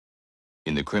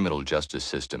In the criminal justice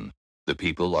system, the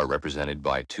people are represented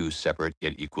by two separate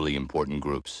yet equally important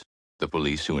groups: the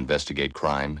police who investigate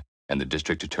crime and the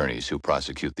district attorneys who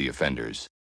prosecute the offenders.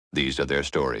 These are their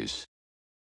stories.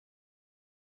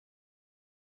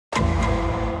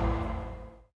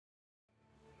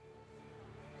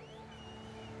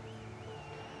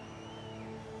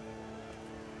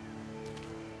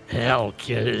 Hell,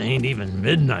 kid, it ain't even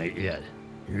midnight yet.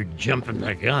 You're jumping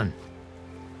the gun.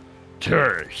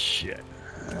 Tourist shit.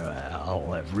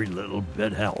 Well, every little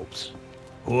bit helps.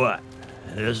 What?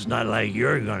 It's not like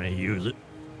you're gonna use it.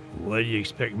 What do you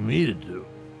expect me to do?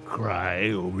 Cry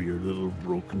over your little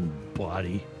broken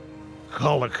body?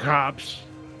 Call the cops?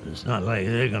 It's not like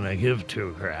they're gonna give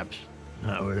two craps.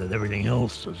 Not with everything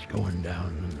else that's going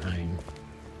down tonight.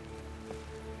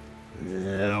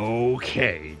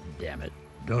 Okay, damn it.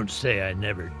 Don't say I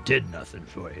never did nothing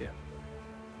for you.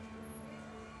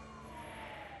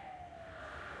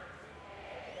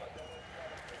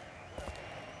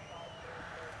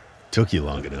 Took you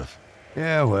long enough.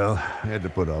 Yeah, well, I had to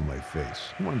put on my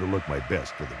face. I wanted to look my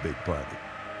best for the big party.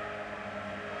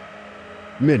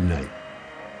 Midnight.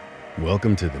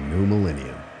 Welcome to the new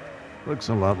millennium. Looks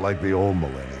a lot like the old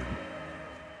millennium.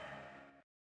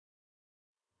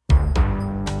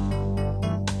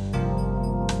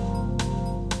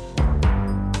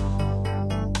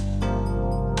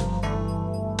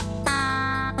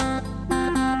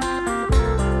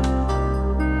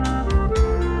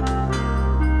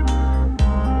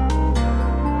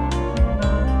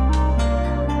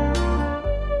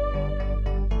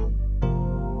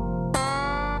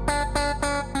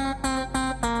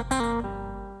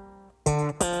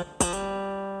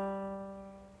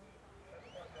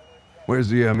 Where's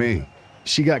the ME?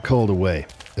 She got called away.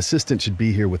 Assistant should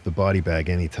be here with the body bag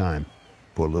any time.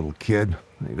 Poor little kid.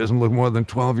 He doesn't look more than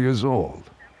 12 years old.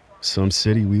 Some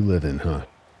city we live in, huh?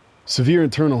 Severe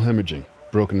internal hemorrhaging.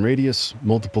 Broken radius,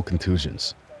 multiple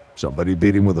contusions. Somebody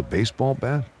beat him with a baseball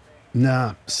bat?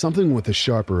 Nah, something with a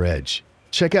sharper edge.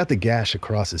 Check out the gash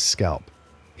across his scalp.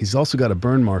 He's also got a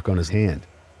burn mark on his hand.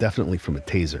 Definitely from a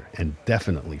taser, and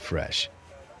definitely fresh.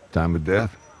 Time of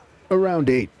death? Around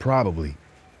 8, probably.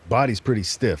 Body's pretty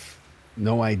stiff.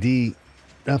 No ID,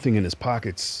 nothing in his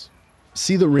pockets.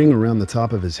 See the ring around the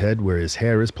top of his head where his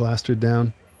hair is plastered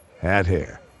down? Hat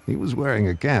hair. He was wearing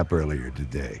a cap earlier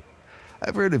today.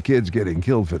 I've heard of kids getting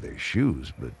killed for their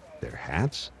shoes, but their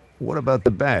hats? What about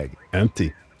the bag?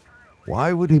 Empty.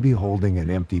 Why would he be holding an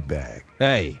empty bag?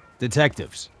 Hey,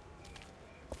 detectives.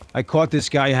 I caught this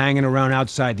guy hanging around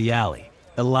outside the alley.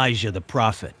 Elijah the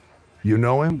Prophet. You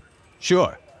know him?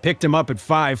 Sure. Picked him up at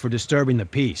 5 for disturbing the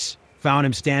peace. Found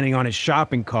him standing on his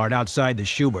shopping cart outside the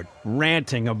Schubert,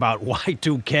 ranting about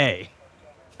Y2K.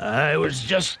 I was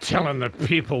just telling the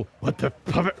people what the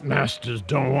puppet masters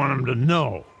don't want them to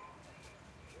know.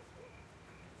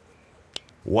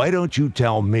 Why don't you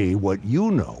tell me what you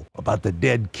know about the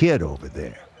dead kid over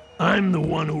there? I'm the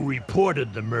one who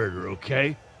reported the murder,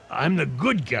 okay? I'm the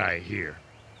good guy here.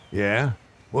 Yeah?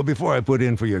 Well, before I put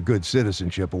in for your Good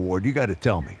Citizenship Award, you gotta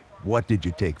tell me, what did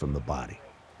you take from the body?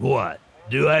 What?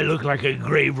 Do I look like a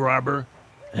grave robber?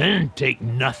 I didn't take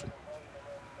nothing.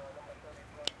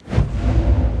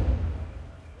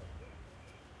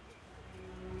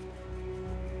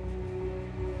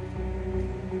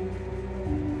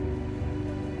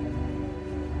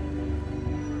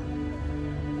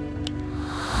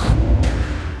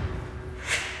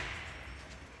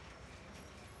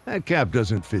 That cap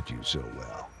doesn't fit you so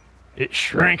well. It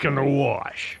shrank in the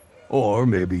wash. Or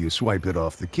maybe you swiped it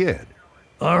off the kid.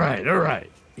 All right.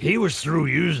 He was through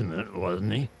using it,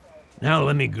 wasn't he? Now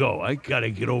let me go. I gotta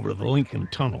get over to the Lincoln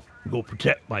Tunnel and go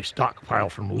protect my stockpile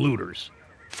from looters.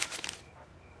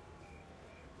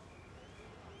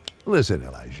 Listen,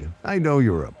 Elijah, I know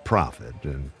you're a prophet,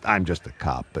 and I'm just a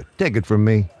cop, but take it from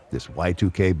me, this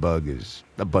Y2K bug is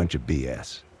a bunch of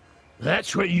BS.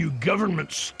 That's what you government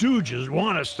stooges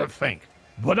want us to think.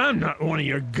 But I'm not one of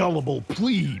your gullible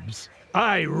plebes.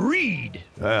 I read.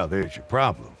 Well, there's your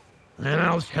problem. And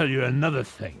I'll tell you another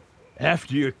thing.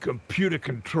 After your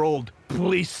computer-controlled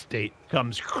police state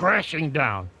comes crashing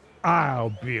down,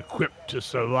 I'll be equipped to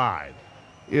survive.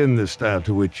 In the style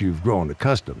to which you've grown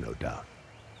accustomed, no doubt.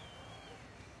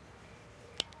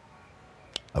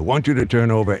 I want you to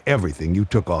turn over everything you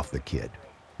took off the kid.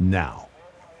 Now.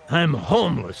 I'm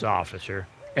homeless, officer.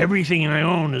 Everything I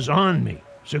own is on me.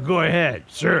 So go ahead,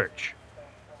 search.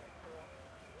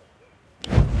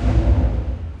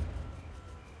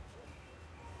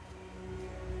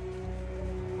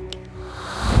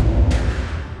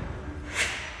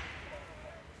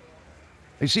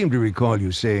 I seem to recall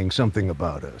you saying something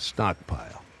about a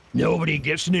stockpile. Nobody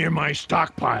gets near my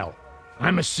stockpile.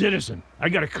 I'm a citizen. I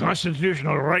got a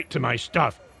constitutional right to my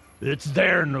stuff. It's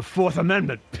there in the Fourth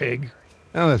Amendment, pig.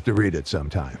 I'll have to read it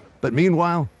sometime. But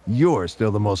meanwhile, you're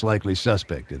still the most likely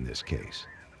suspect in this case.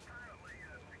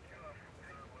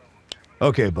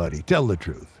 Okay, buddy, tell the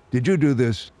truth. Did you do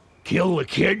this? Kill the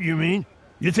kid, you mean?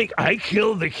 You think I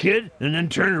killed the kid and then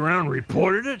turned around and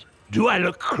reported it? Do I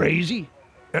look crazy?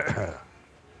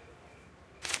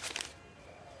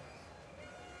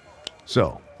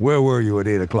 So, where were you at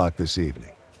 8 o'clock this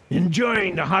evening?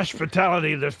 Enjoying the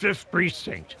hospitality of the 5th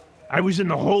Precinct. I was in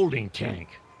the holding tank.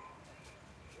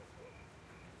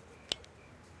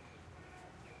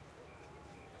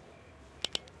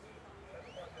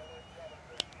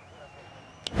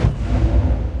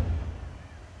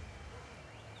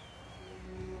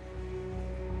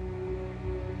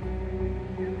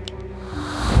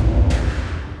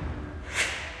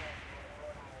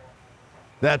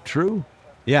 That true?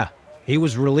 Yeah, he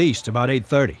was released about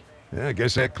 8:30. Yeah, I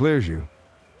guess that clears you.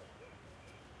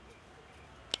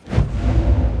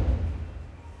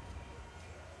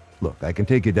 Look, I can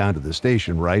take you down to the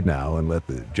station right now and let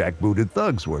the jackbooted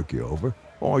thugs work you over,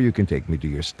 or you can take me to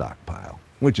your stockpile.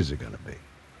 Which is it gonna be?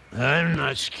 I'm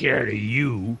not scared of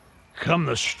you. Come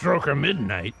the stroke of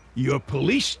midnight, your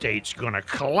police state's gonna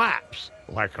collapse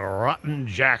like a rotten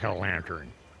jack-o'-lantern.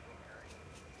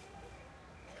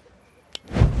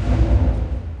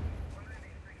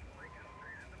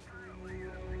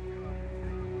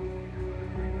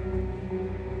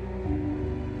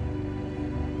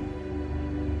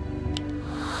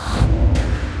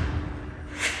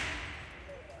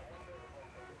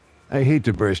 I hate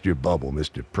to burst your bubble,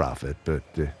 Mr. Prophet, but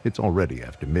it's already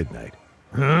after midnight.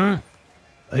 Huh?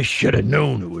 I should have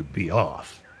known it would be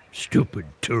off. Stupid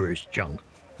tourist junk.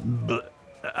 But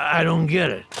I don't get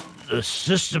it. The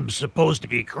system's supposed to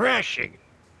be crashing.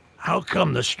 How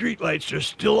come the streetlights are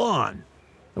still on?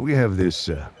 We have this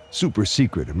super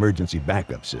secret emergency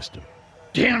backup system.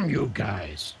 Damn you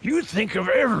guys. You think of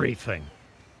everything.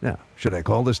 Now, should I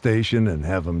call the station and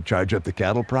have them charge up the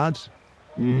cattle prods?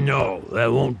 No,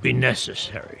 that won't be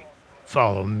necessary.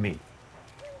 Follow me.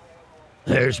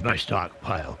 There's my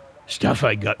stockpile. Stuff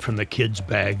I got from the kid's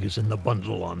bag is in the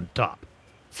bundle on top.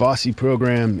 Fosse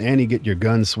program, Annie get your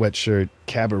gun sweatshirt,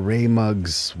 cabaret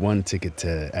mugs, 1 ticket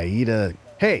to Aida.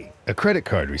 Hey, a credit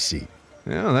card receipt.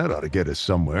 Yeah, that ought to get us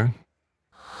somewhere.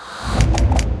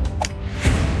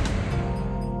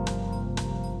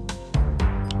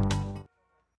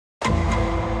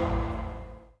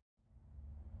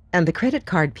 And the credit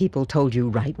card people told you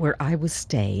right where I was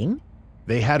staying?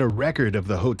 They had a record of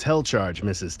the hotel charge,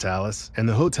 Mrs. Tallis, and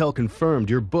the hotel confirmed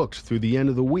you're booked through the end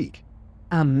of the week.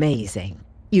 Amazing.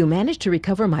 You managed to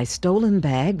recover my stolen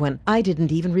bag when I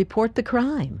didn't even report the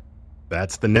crime.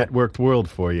 That's the networked world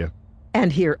for you.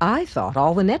 And here I thought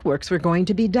all the networks were going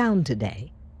to be down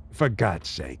today. For God's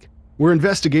sake. We're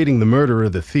investigating the murder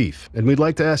of the thief, and we'd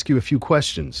like to ask you a few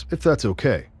questions, if that's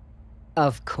okay.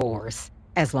 Of course.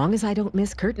 As long as I don't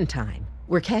miss curtain time.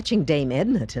 We're catching Dame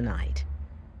Edna tonight.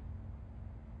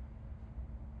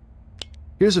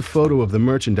 Here's a photo of the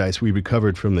merchandise we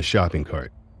recovered from the shopping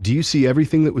cart. Do you see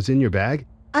everything that was in your bag?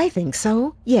 I think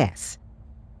so, yes.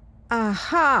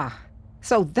 Aha!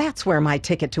 So that's where my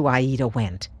ticket to Aida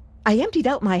went. I emptied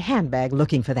out my handbag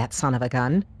looking for that son of a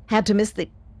gun. Had to miss the...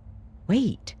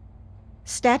 Wait.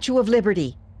 Statue of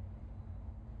Liberty.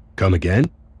 Come again?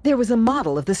 There was a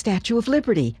model of the Statue of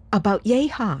Liberty, about yay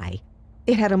high.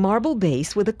 It had a marble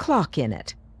base with a clock in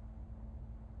it.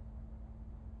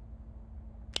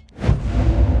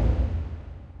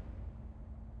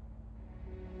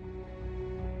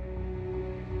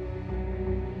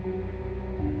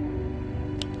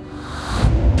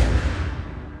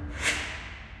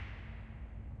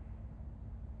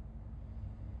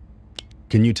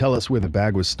 Can you tell us where the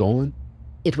bag was stolen?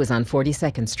 It was on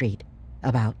 42nd Street,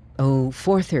 about,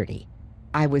 4:30.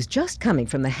 I was just coming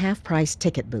from the half-price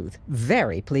ticket booth,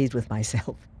 very pleased with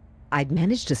myself. I'd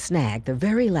managed to snag the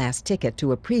very last ticket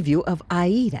to a preview of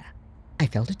Aida. I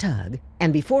felt a tug,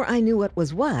 and before I knew what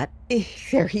was what,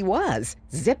 there he was,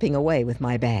 zipping away with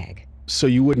my bag. So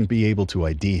you wouldn't be able to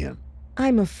ID him?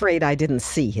 I'm afraid I didn't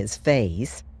see his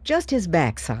face, just his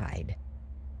backside.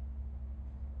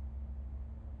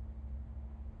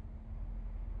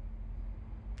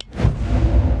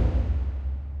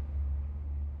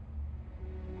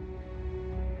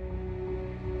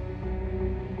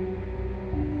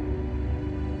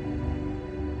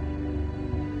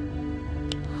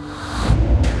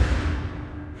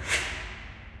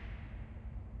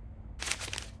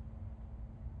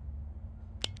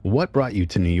 What brought you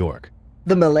to New York?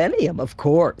 The Millennium, of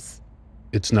course.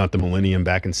 It's not the Millennium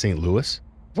back in St. Louis?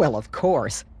 Well, of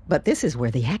course. But this is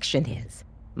where the action is.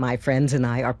 My friends and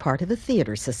I are part of a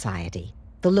theater society,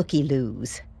 the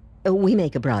Looky-Loos. We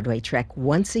make a Broadway trek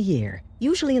once a year,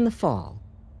 usually in the fall.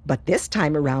 But this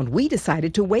time around, we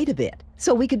decided to wait a bit,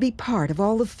 so we could be part of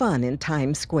all the fun in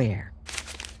Times Square.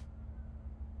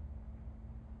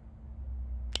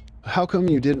 How come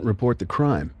you didn't report the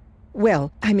crime?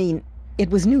 Well, I mean, it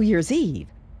was New Year's Eve.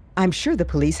 I'm sure the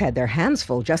police had their hands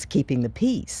full just keeping the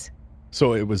peace.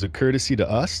 So it was a courtesy to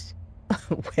us?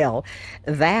 Well,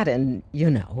 that and,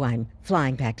 I'm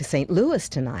flying back to St. Louis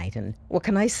tonight, and what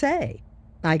can I say?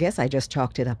 I guess I just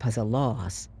chalked it up as a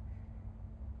loss.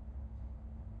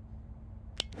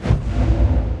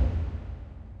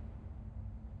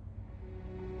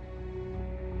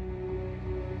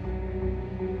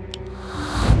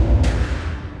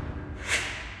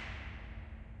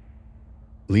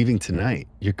 Leaving tonight?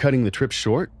 You're cutting the trip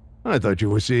short? I thought you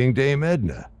were seeing Dame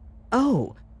Edna.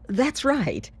 Oh, that's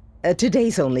right.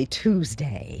 Today's only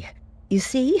Tuesday. You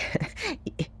see?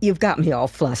 You've got me all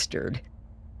flustered.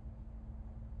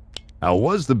 How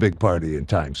was the big party in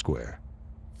Times Square?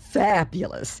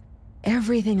 Fabulous.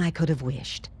 Everything I could have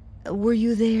wished. Were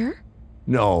you there?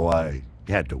 No, I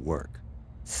had to work.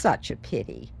 Such a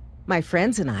pity. My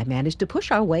friends and I managed to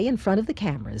push our way in front of the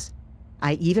cameras.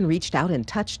 I even reached out and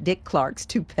touched Dick Clark's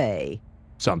toupee.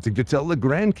 Something to tell the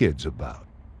grandkids about.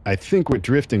 I think we're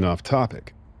drifting off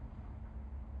topic.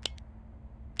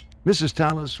 Mrs.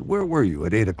 Tallis, where were you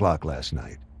at 8 o'clock last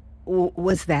night?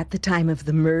 Was that the time of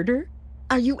the murder?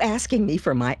 Are you asking me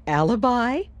for my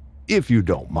alibi? If you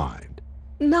don't mind.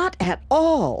 Not at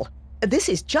all. This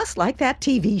is just like that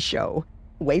TV show.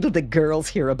 Wait till the girls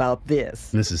hear about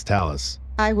this. Mrs. Tallis.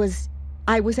 I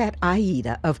was at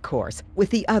Aida, of course,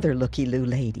 with the other Looky-Loo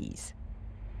ladies.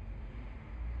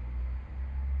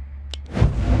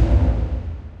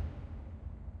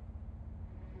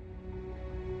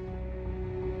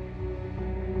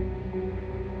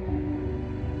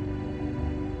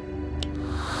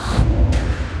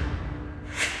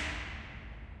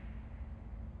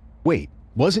 Wait,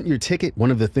 wasn't your ticket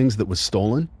one of the things that was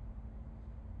stolen?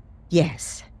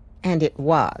 Yes, and it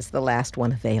was the last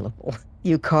one available.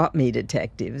 You caught me,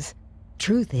 detectives.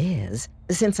 Truth is,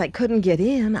 since I couldn't get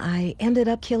in, I ended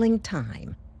up killing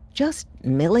time. Just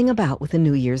milling about with the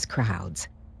New Year's crowds.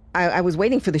 I was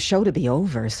waiting for the show to be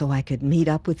over so I could meet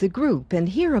up with the group and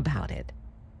hear about it.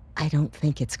 I don't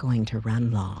think it's going to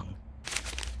run long.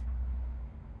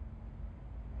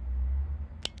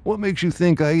 What makes you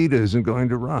think Aida isn't going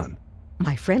to run?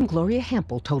 My friend Gloria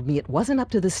Hempel told me it wasn't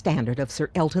up to the standard of Sir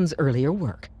Elton's earlier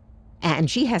work. And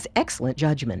she has excellent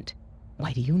judgment.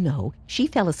 Why, do you know, she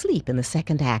fell asleep in the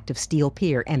second act of Steel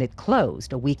Pier and it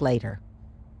closed a week later.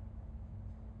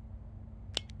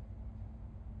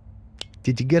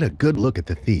 Did you get a good look at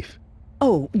the thief?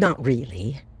 Oh, not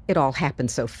really. It all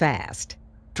happened so fast.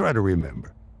 Try to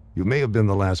remember. You may have been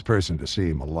the last person to see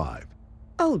him alive.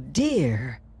 Oh,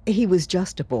 dear. He was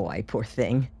just a boy, poor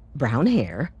thing. Brown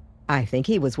hair. I think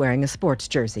he was wearing a sports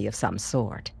jersey of some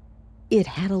sort. It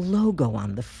had a logo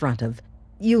on the front of,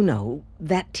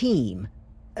 that team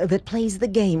that plays the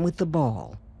game with the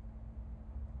ball.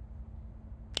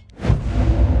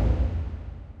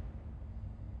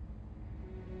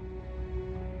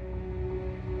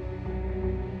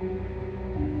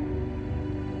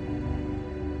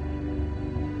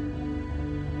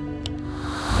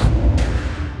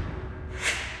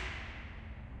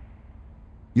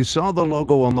 You saw the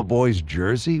logo on the boy's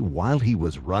jersey while he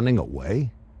was running away?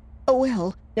 Oh,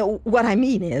 well, no, what I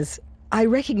mean is, I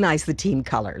recognize the team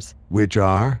colors. Which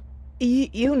are?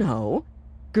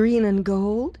 Green and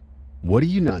gold. What are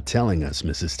you not telling us,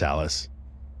 Mrs. Tallis?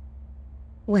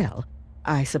 Well,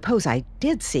 I suppose I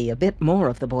did see a bit more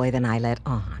of the boy than I let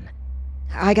on.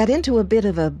 I got into a bit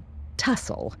of a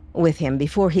tussle with him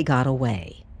before he got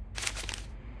away.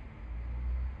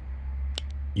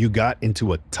 You got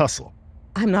into a tussle?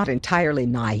 I'm not entirely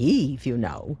naive,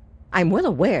 I'm well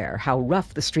aware how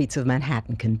rough the streets of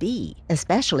Manhattan can be,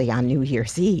 especially on New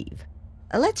Year's Eve.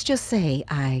 Let's just say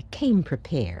I came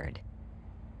prepared.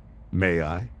 May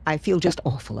I? I feel just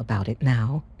awful about it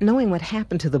now, knowing what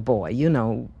happened to the boy,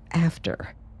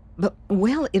 after. But,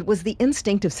 well, it was the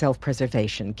instinct of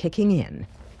self-preservation kicking in.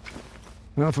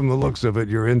 Well, from the looks of it,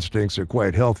 your instincts are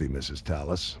quite healthy, Mrs.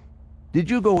 Tallis. Did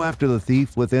you go after the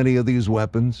thief with any of these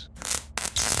weapons?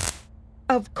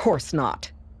 Of course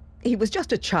not. He was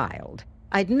just a child.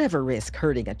 I'd never risk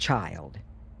hurting a child.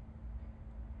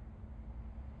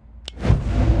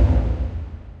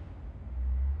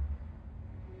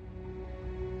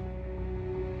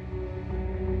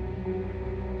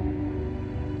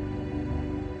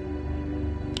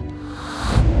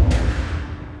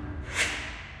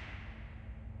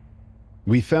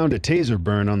 We found a taser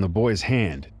burn on the boy's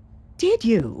hand. Did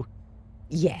you?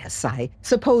 Yes, I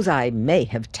suppose I may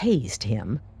have tased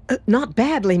him. Not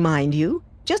badly, mind you.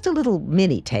 Just a little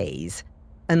mini tase.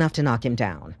 Enough to knock him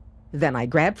down. Then I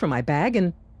grabbed from my bag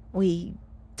and we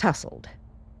tussled.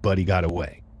 But he got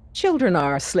away. Children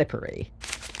are slippery.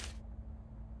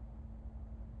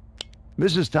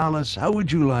 Mrs. Tallis, how would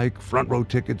you like front row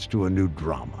tickets to a new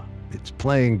drama? It's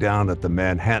playing down at the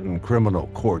Manhattan Criminal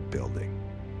Court building.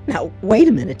 Now, wait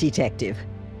a minute, Detective.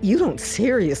 You don't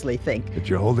seriously think... That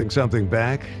you're holding something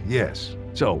back? Yes.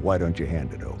 So why don't you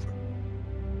hand it over?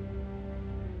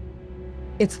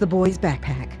 It's the boy's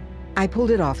backpack. I pulled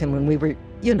it off him when we were,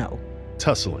 you know...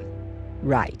 Tussling.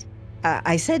 Right.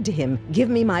 I said to him, give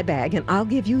me my bag and I'll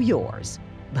give you yours.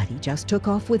 But he just took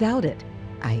off without it.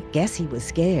 I guess he was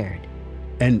scared.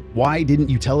 And why didn't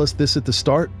you tell us this at the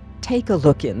start? Take a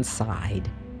look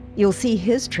inside. You'll see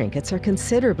his trinkets are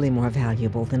considerably more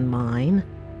valuable than mine.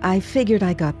 I figured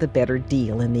I got the better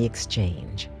deal in the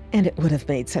exchange. And it would have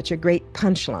made such a great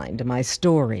punchline to my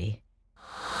story.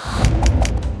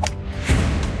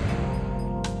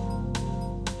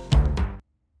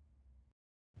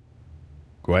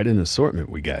 Quite an assortment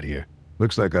we got here.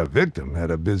 Looks like our victim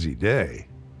had a busy day.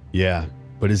 Yeah,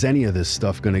 but is any of this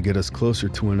stuff gonna get us closer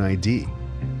to an ID?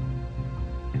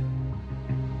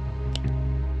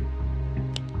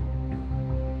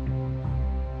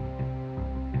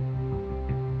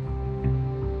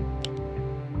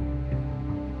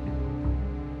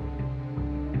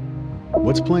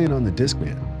 What's playing on the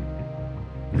Discman?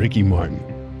 Ricky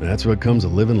Martin. That's what comes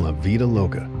of living La Vida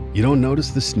Loca. You don't notice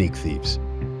the sneak thieves.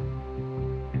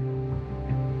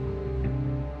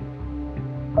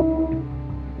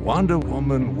 Wonder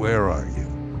Woman, where are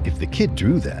you? If the kid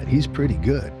drew that, he's pretty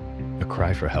good. A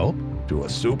cry for help? To a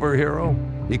superhero?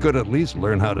 He could at least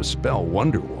learn how to spell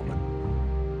Wonder Woman.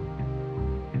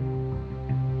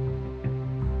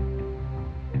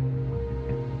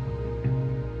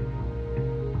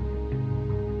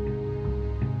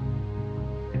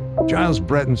 Giles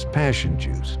Breton's passion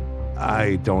juice.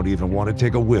 I don't even want to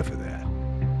take a whiff of that.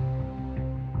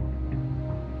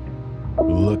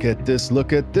 Look at this,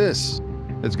 look at this.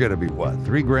 It's gonna be what,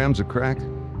 3 grams of crack?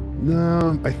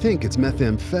 No, I think it's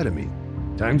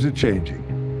methamphetamine. Times are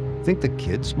changing. Think the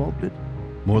kid smoked it?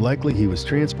 More likely he was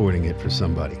transporting it for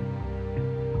somebody.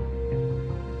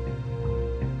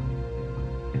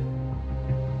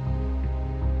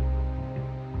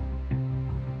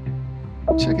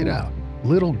 Check it out.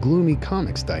 Little Gloomy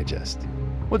Comics Digest.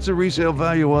 What's the resale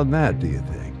value on that, do you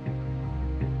think?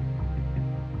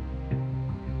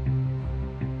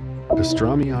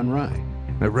 Pastrami on rye.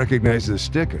 I recognize the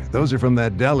sticker. Those are from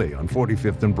that deli on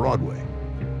 45th and Broadway.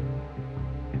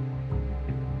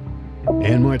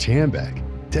 And March handbag.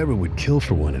 Deborah would kill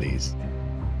for one of these.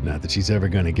 Not that she's ever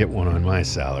gonna get one on my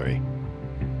salary.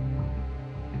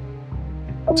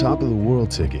 Top of the world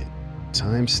ticket.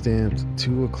 Time stamped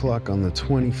 2 o'clock on the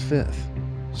 25th.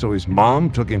 So his mom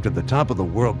took him to the top of the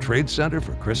World Trade Center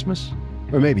for Christmas?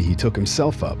 Or maybe he took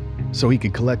himself up, so he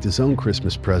could collect his own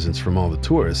Christmas presents from all the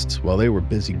tourists while they were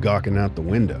busy gawking out the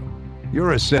window.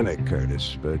 You're a cynic,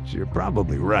 Curtis, but you're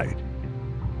probably right.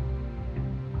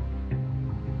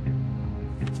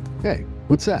 Hey,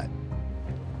 what's that?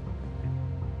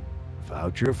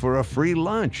 Voucher for a free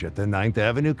lunch at the 9th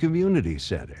Avenue Community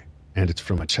Center. And it's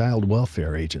from a child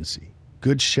welfare agency,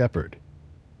 Good Shepherd.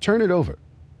 Turn it over.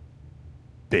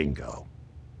 Bingo.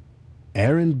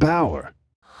 Aaron Bauer.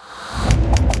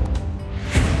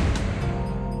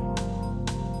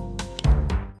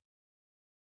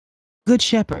 Good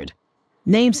Shepherd.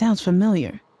 Name sounds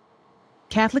familiar.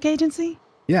 Catholic agency?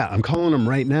 Yeah, I'm calling him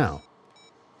right now.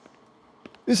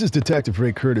 This is Detective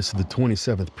Ray Curtis of the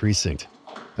 27th Precinct.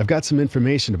 I've got some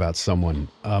information about someone,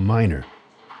 a minor.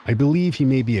 I believe he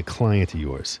may be a client of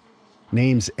yours.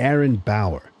 Name's Aaron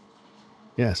Bauer.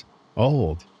 Yes, all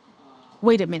old.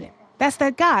 Wait a minute. That's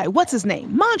that guy. What's his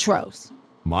name? Montrose.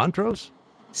 Montrose?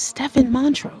 Stephen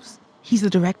Montrose. He's the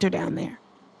director down there.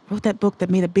 Wrote that book that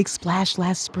made a big splash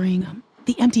last spring.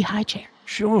 The Empty High Chair.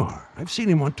 Sure. I've seen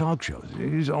him on talk shows.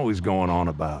 He's always going on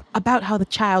about How the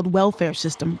child welfare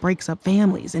system breaks up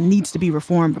families and needs to be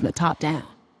reformed from the top down.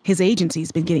 His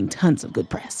agency's been getting tons of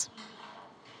good press.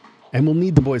 And we'll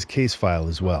need the boy's case file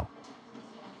as well.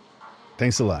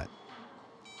 Thanks a lot.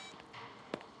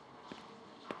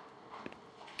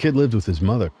 Kid lived with his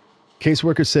mother.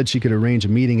 Caseworker said she could arrange a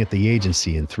meeting at the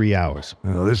agency in 3 hours.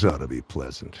 Well, this ought to be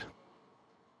pleasant.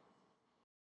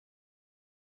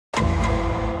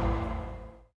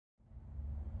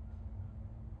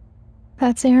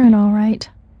 That's Aaron, all right.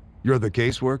 You're the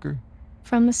caseworker?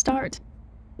 From the start.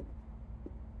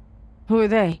 Who are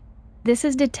they? This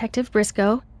is Detective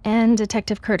Briscoe and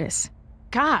Detective Curtis.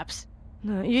 Cops?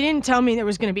 No, you didn't tell me there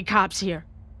was gonna be cops here.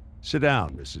 Sit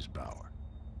down, Mrs. Bauer.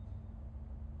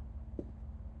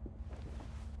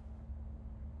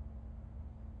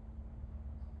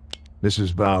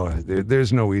 Mrs. Bauer,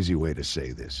 there's no easy way to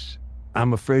say this.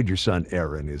 I'm afraid your son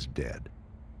Aaron is dead.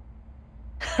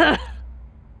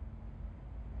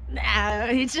 Nah,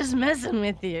 he's just messing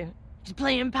with you. He's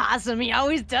playing possum. He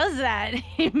always does that.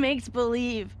 He makes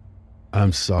believe.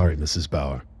 I'm sorry, Mrs.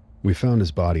 Bauer. We found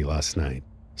his body last night.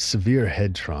 Severe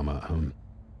head trauma.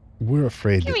 We're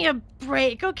afraid Give me a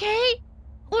break, okay?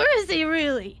 Where is he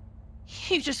really?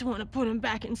 You just want to put him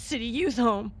back in City Youth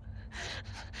Home.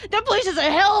 That place is a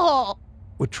hellhole.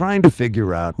 We're trying to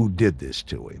figure out who did this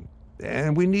to him,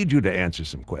 and we need you to answer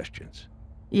some questions.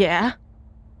 Yeah?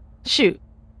 Shoot.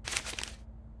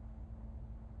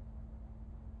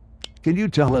 Can you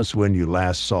tell us when you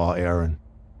last saw Aaron?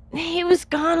 He was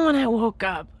gone when I woke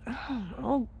up.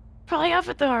 Oh, probably off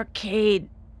at the arcade.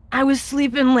 I was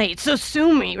sleeping late, so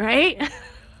sue me, right?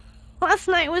 Last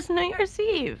night was New Year's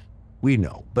Eve. We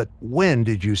know, but when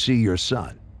did you see your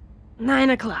son?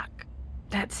 9 o'clock.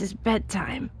 That's his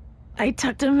bedtime. I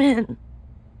tucked him in.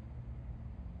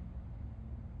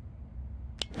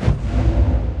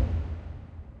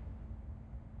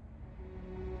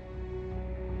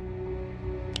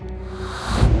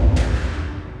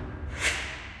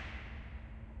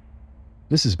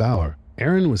 Mrs. Bauer,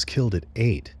 Aaron was killed at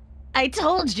 8. I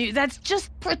told you, that's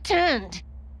just pretend.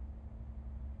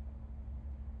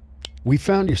 We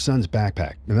found your son's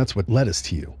backpack, and that's what led us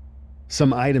to you.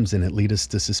 Some items in it lead us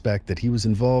to suspect that he was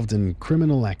involved in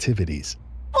criminal activities.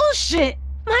 Bullshit!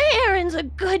 My Aaron's a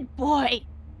good boy.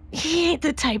 He ain't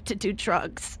the type to do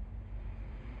drugs.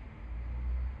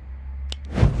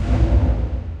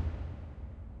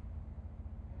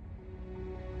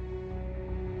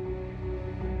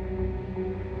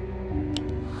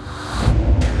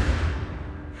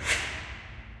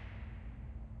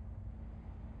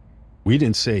 We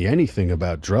didn't say anything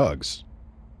about drugs.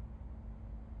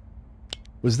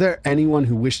 Was there anyone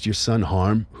who wished your son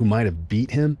harm, who might have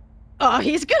beat him? Oh,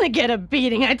 he's gonna get a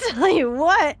beating, I tell you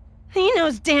what. He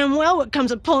knows damn well what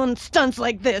comes of pulling stunts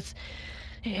like this.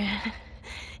 Yeah,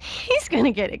 he's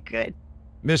gonna get it good.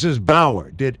 Mrs.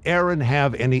 Bauer, did Aaron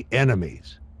have any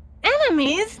enemies?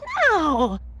 Enemies?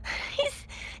 No.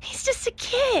 He's just a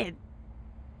kid.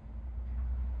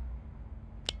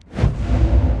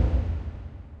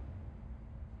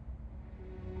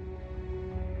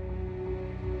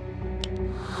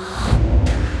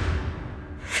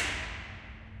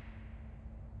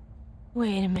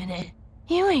 Wait a minute.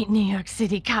 You ain't New York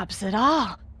City cops at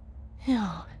all.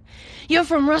 No. You're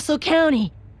from Russell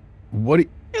County. What?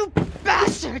 You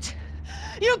bastards!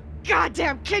 You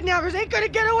goddamn kidnappers ain't gonna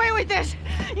get away with this!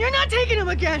 You're not taking him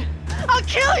again! I'll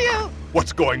kill you!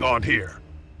 What's going on here?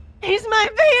 He's my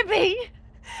baby!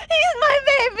 He's my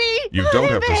baby! You don't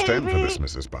My have to stand for baby. this,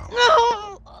 Mrs. Bauer.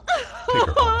 No! Take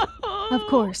her home. Of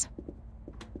course.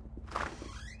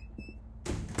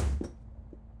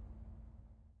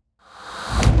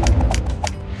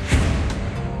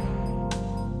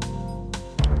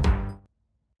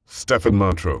 Stephen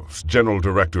Montrose, General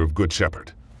Director of Good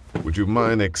Shepherd. Would you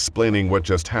mind explaining what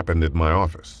just happened at my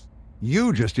office?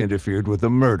 You just interfered with a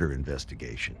murder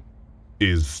investigation.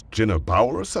 Is Jenna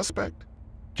Bauer a suspect?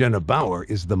 Jenna Bauer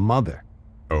is the mother.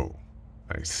 Oh,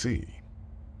 I see.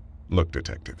 Look,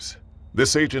 detectives,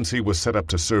 this agency was set up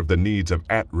to serve the needs of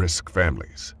at-risk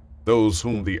families, those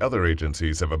whom the other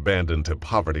agencies have abandoned to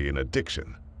poverty and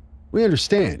addiction. We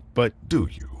understand, but Do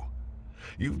you?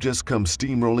 You've just come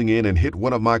steamrolling in and hit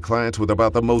one of my clients with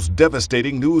about the most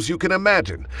devastating news you can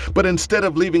imagine. But instead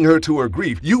of leaving her to her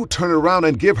grief, you turn around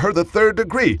and give her the 3rd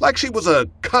degree, like she was a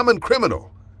common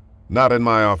criminal. Not in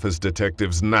my office,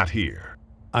 detectives, not here.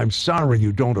 I'm sorry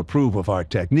you don't approve of our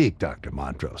technique, Dr.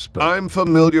 Montrose, but... I'm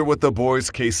familiar with the boy's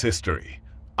case history.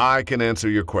 I can answer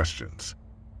your questions.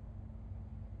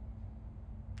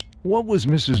 What was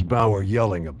Mrs. Bauer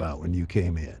yelling about when you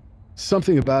came in?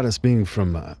 something about us being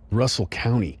from Russell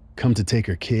County. Come to take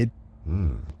her kid.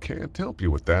 Can't help you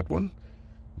with that one.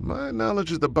 My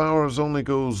knowledge of the Bauers only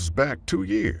goes back 2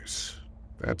 years.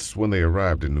 That's when they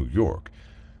arrived in New York.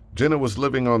 Jenna was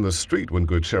living on the street when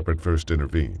Good Shepherd first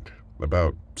intervened,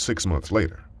 about 6 months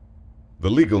later. The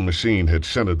legal machine had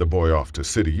shunted the boy off to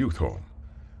City Youth Home.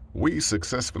 We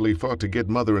successfully fought to get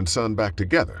mother and son back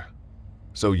together.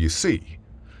 So you see,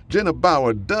 Jenna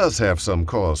Bauer does have some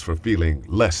cause for feeling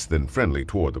less than friendly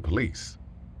toward the police.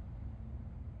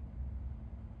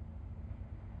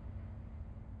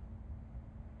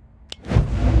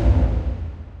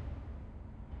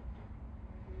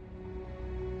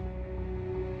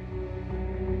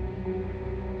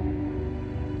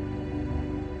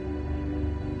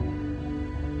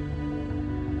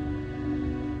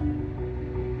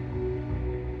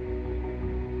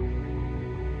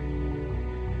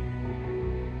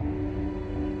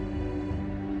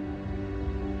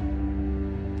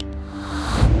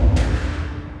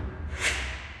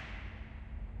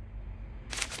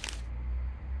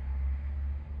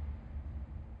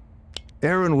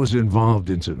 Aaron was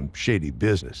involved in some shady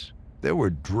business. There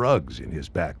were drugs in his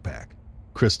backpack.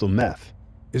 Crystal meth.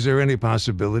 Is there any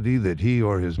possibility that he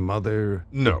or his mother...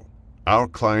 No, our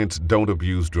clients don't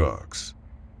abuse drugs.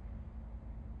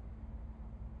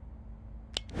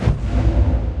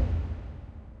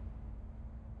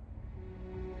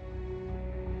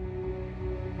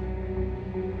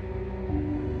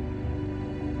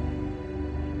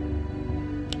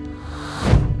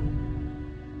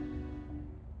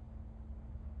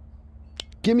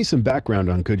 Give me some background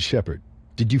on Good Shepherd.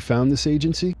 Did you found this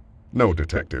agency? No,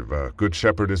 Detective. Good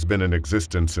Shepherd has been in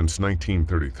existence since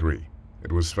 1933.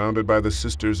 It was founded by the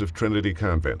Sisters of Trinity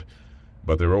Convent,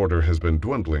 but their order has been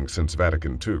dwindling since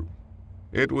Vatican II.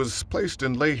 It was placed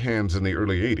in lay hands in the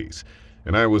early 80s,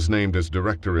 and I was named as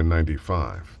director in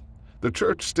 95. The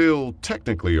church still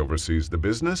technically oversees the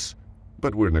business,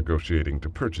 but we're negotiating to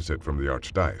purchase it from the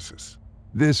Archdiocese.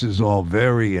 This is all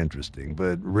very interesting,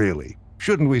 but really,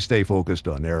 shouldn't we stay focused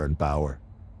on Aaron Bauer?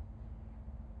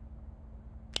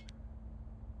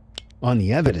 On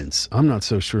the evidence, I'm not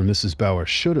so sure Mrs. Bauer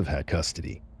should have had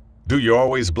custody. Do you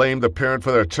always blame the parent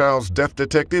for their child's death,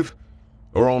 Detective?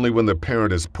 Or only when the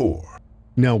parent is poor?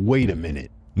 Now wait a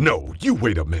minute. No, you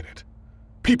wait a minute.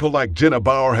 People like Jenna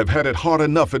Bauer have had it hard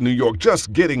enough in New York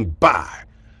just getting by.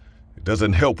 It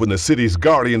doesn't help when the city's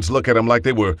guardians look at them like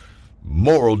they were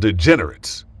moral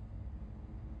degenerates.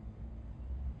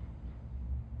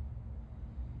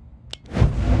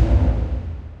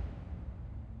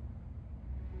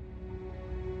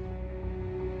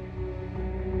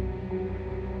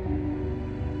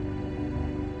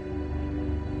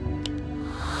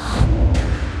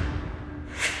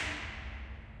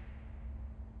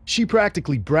 She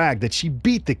practically bragged that she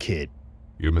beat the kid.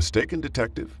 You're mistaken,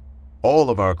 Detective. All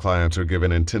of our clients are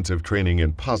given intensive training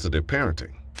in positive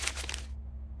parenting.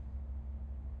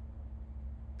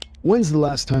 When's the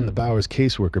last time the Bowers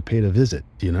caseworker paid a visit,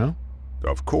 do you know?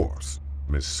 Of course.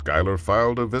 Miss Schuyler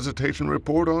filed a visitation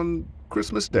report on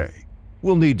Christmas Day.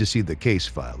 We'll need to see the case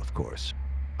file, of course.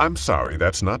 I'm sorry,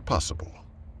 that's not possible.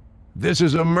 This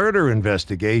is a murder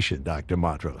investigation, Dr.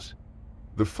 Montrose.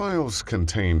 The files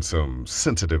contain some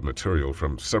sensitive material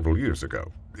from several years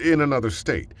ago, in another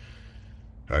state.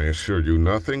 I assure you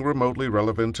nothing remotely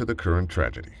relevant to the current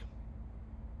tragedy.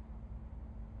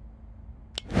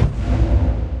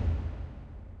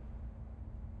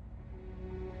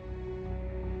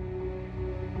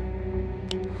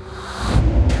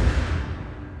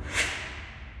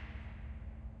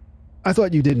 I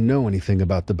thought you didn't know anything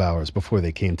about the Bowers before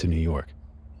they came to New York.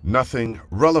 Nothing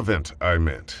relevant, I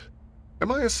meant.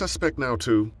 Am I a suspect now,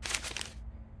 too?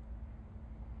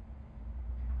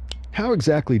 How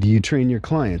exactly do you train your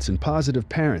clients in positive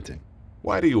parenting?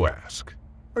 Why do you ask?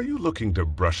 Are you looking to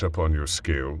brush up on your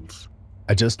skills?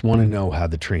 I just want to know how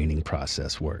the training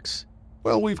process works.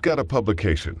 Well, we've got a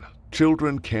publication,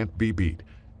 Children Can't Be Beat.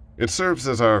 It serves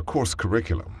as our course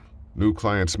curriculum. New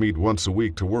clients meet once a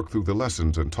week to work through the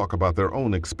lessons and talk about their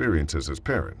own experiences as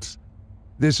parents.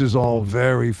 This is all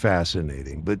very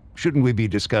fascinating, but shouldn't we be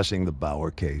discussing the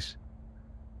Bauer case?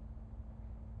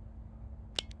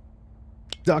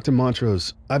 Dr.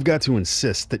 Montrose, I've got to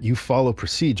insist that you follow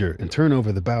procedure and turn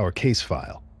over the Bauer case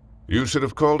file. You should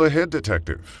have called ahead,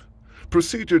 Detective.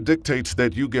 Procedure dictates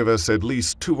that you give us at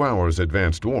least 2 hours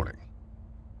advanced warning.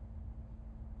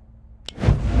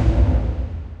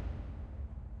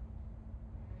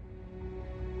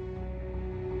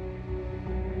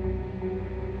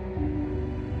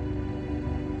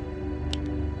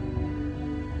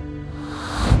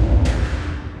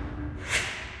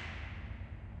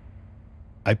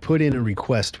 I put in a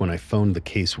request when I phoned the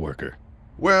caseworker.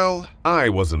 Well, I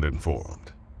wasn't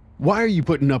informed. Why are you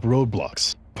putting up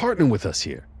roadblocks? Partner with us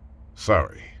here.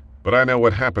 Sorry, but I know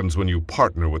what happens when you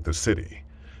partner with the city.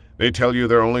 They tell you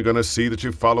they're only going to see that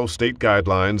you follow state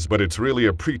guidelines, but it's really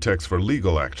a pretext for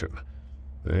legal action.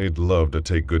 They'd love to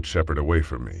take Good Shepherd away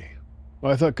from me.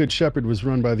 Well, I thought Good Shepherd was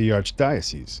run by the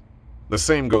Archdiocese. The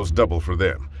same goes double for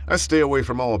them. I stay away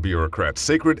from all bureaucrats,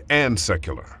 sacred and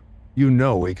secular. You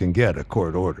know we can get a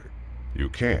court order. You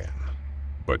can,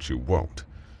 but you won't.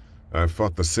 I've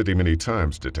fought the city many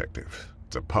times, Detective.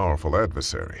 It's a powerful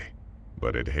adversary,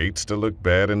 but it hates to look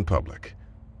bad in public.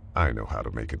 I know how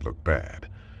to make it look bad.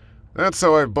 That's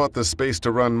how I've bought the space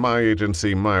to run my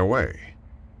agency my way.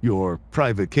 Your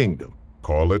private kingdom.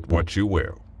 Call it what you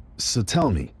will. So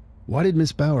tell me, why did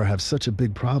Miss Bauer have such a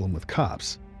big problem with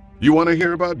cops? You want to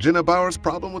hear about Jenna Bauer's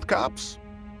problem with cops?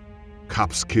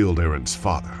 Cops killed Aaron's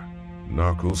father.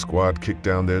 Narco squad kicked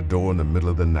down their door in the middle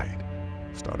of the night.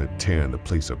 Started tearing the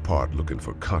place apart looking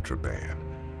for contraband.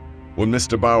 When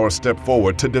Mr. Bauer stepped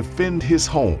forward to defend his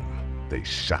home, they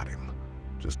shot him.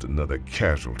 Just another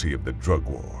casualty of the drug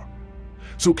war.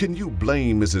 So can you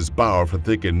blame Mrs. Bauer for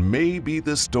thinking maybe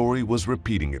the story was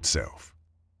repeating itself?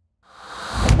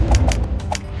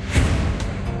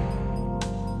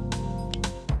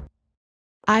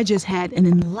 I just had an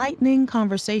enlightening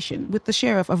conversation with the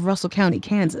sheriff of Russell County,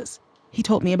 Kansas. He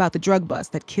told me about the drug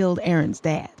bust that killed Aaron's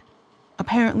dad.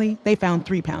 Apparently, they found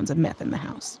 3 pounds of meth in the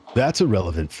house. That's a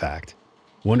relevant fact.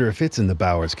 Wonder if it's in the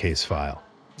Bowers case file.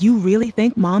 You really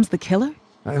think Mom's the killer?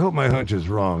 I hope my hunch is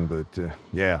wrong, but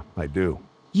yeah, I do.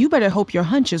 You better hope your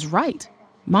hunch is right.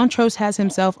 Montrose has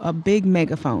himself a big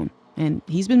megaphone, and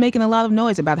he's been making a lot of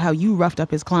noise about how you roughed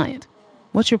up his client.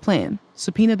 What's your plan?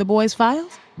 Subpoena the boys'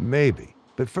 files? Maybe.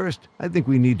 But first, I think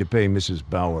we need to pay Mrs.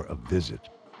 Bauer a visit.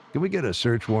 Can we get a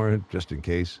search warrant, just in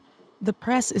case? The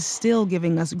press is still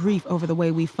giving us grief over the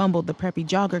way we fumbled the preppy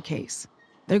jogger case.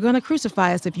 They're gonna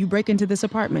crucify us if you break into this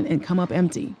apartment and come up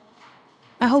empty.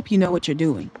 I hope you know what you're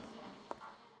doing.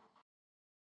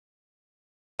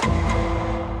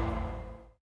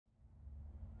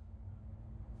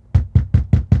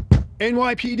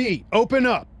 NYPD, open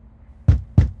up!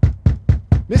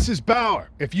 Mrs.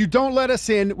 Bauer, if you don't let us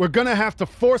in, we're gonna have to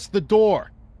force the door.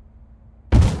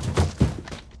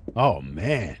 Oh,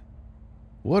 man.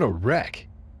 What a wreck.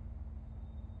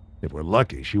 If we're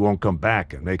lucky, she won't come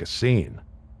back and make a scene.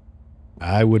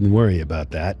 I wouldn't worry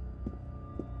about that.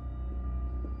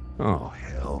 Oh,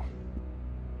 hell.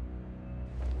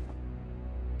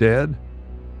 Dead?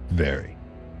 Very.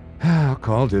 I'll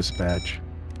call dispatch.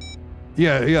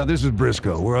 Yeah, this is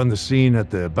Briscoe. We're on the scene at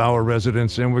the Bauer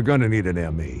residence, and we're gonna need an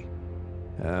ME.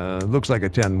 Looks like a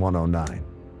 10109.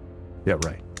 Yeah,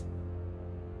 right.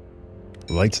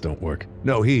 Lights don't work.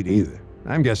 No heat either.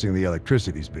 I'm guessing the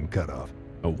electricity's been cut off.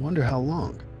 I wonder how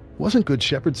long. Wasn't Good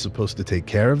Shepherd supposed to take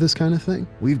care of this kind of thing?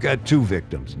 We've got 2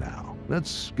 victims now.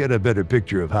 Let's get a better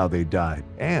picture of how they died,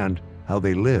 and how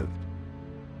they lived.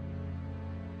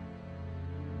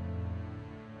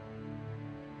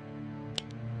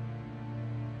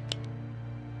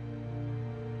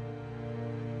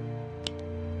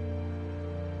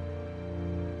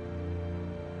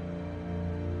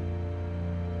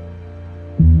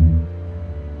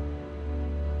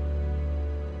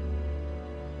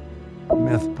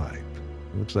 Meth pipe.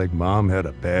 Looks like Mom had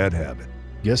a bad habit.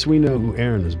 Guess we know who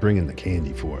Aaron was bringing the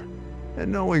candy for.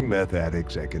 And knowing meth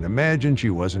addicts, I can imagine she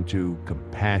wasn't too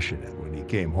compassionate when he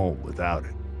came home without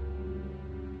it.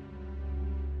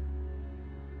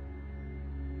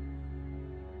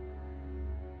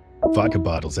 Vodka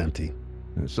bottle's empty.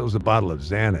 And so's the bottle of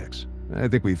Xanax. I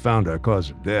think we found our cause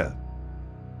of death.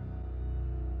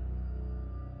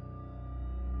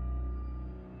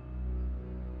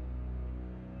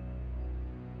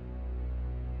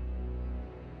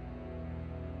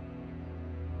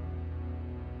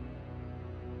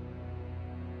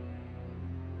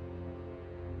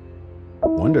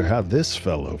 Wonder how this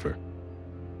fell over.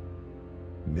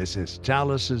 Mrs.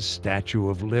 Talus's Statue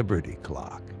of Liberty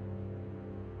clock.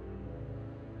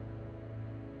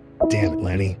 Damn it,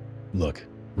 Lenny. Look,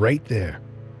 right there.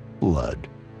 Blood.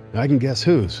 I can guess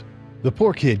whose. The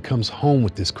poor kid comes home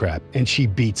with this crap, and she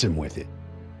beats him with it.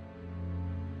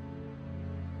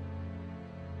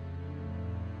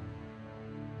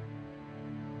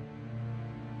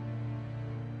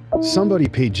 Somebody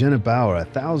paid Jenna Bauer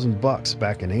 $1,000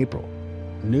 back in April.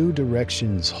 New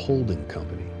Directions Holding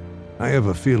Company. I have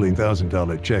a feeling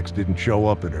 $1,000 checks didn't show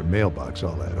up in her mailbox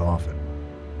all that often.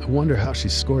 I wonder how she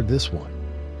scored this one.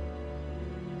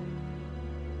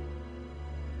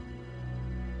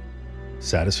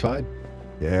 Satisfied?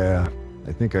 Yeah,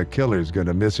 I think our killer's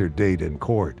gonna miss her date in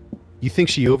court. You think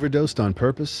she overdosed on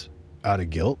purpose? Out of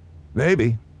guilt?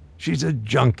 Maybe. She's a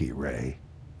junkie, Ray.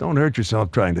 Don't hurt yourself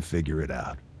trying to figure it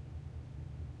out.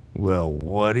 Well,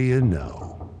 what do you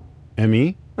know?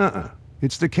 M.E.?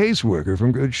 It's the caseworker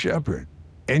from Good Shepherd.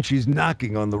 And she's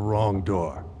knocking on the wrong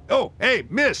door. Oh, hey,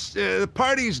 miss, the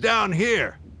party's down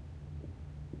here.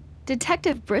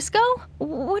 Detective Briscoe?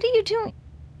 What are you doing?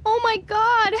 Oh my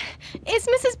God! Is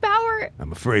Mrs. Bauer...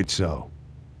 I'm afraid so.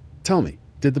 Tell me,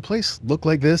 did the place look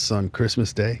like this on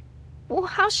Christmas Day? Well,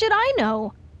 how should I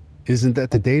know? Isn't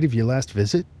that the date of your last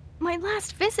visit? My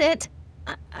last visit?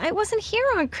 I wasn't here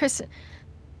on Christmas...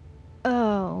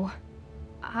 Oh...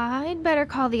 I'd better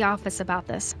call the office about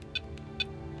this.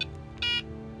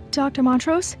 Dr.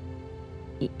 Montrose?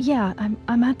 Yeah,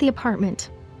 I'm at the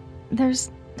apartment.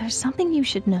 There's something you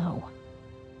should know.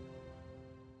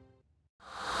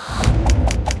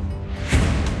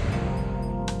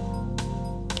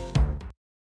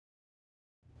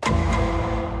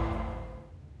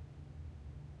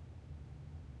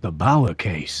 The Bauer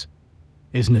case.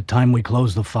 Isn't it time we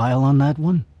close the file on that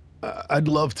one? I'd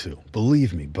love to,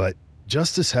 believe me, but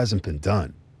justice hasn't been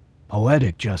done.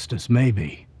 Poetic justice,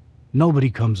 maybe. Nobody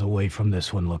comes away from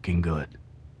this one looking good,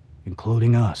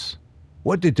 including us.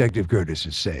 What Detective Curtis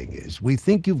is saying is, we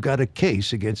think you've got a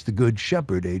case against the Good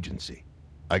Shepherd Agency.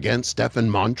 Against Stefan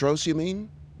Montrose, you mean?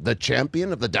 The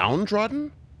champion of the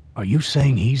downtrodden? Are you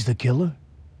saying he's the killer?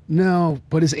 No,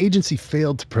 but his agency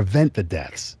failed to prevent the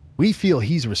deaths. We feel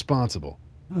he's responsible.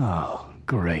 Oh,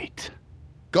 great.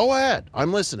 Go ahead,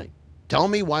 I'm listening. Tell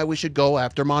me why we should go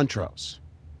after Montrose.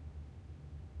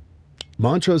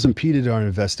 Montrose impeded our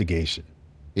investigation.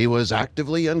 He was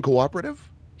actively uncooperative?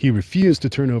 He refused to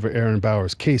turn over Aaron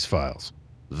Bauer's case files.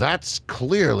 That's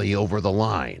clearly over the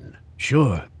line.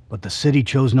 Sure, but the city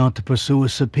chose not to pursue a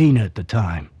subpoena at the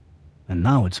time. And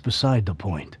now it's beside the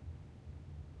point.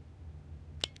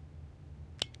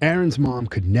 Aaron's mom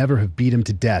could never have beat him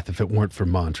to death if it weren't for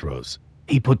Montrose.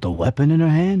 He put the weapon in her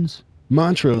hands?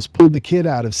 Montrose pulled the kid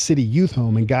out of City Youth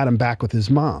Home and got him back with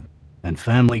his mom. And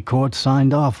family court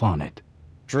signed off on it.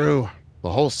 True.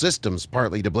 The whole system's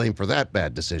partly to blame for that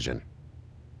bad decision.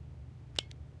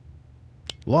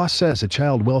 Law says a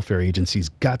child welfare agency's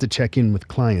got to check in with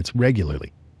clients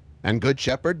regularly. And Good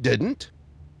Shepherd didn't?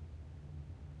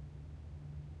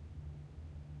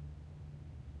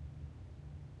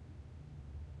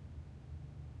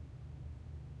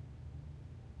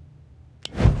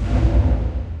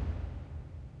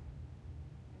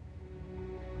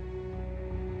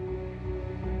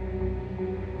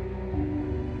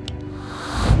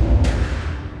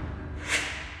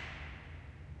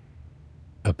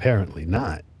 Apparently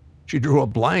not. She drew a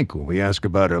blank when we asked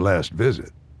about her last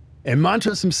visit. And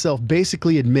Montrose himself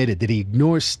basically admitted that he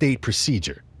ignores state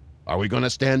procedure. Are we going to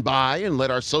stand by and let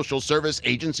our social service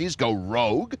agencies go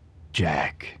rogue?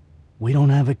 Jack, we don't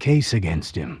have a case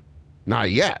against him. Not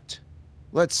yet.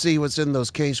 Let's see what's in those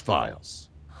case files.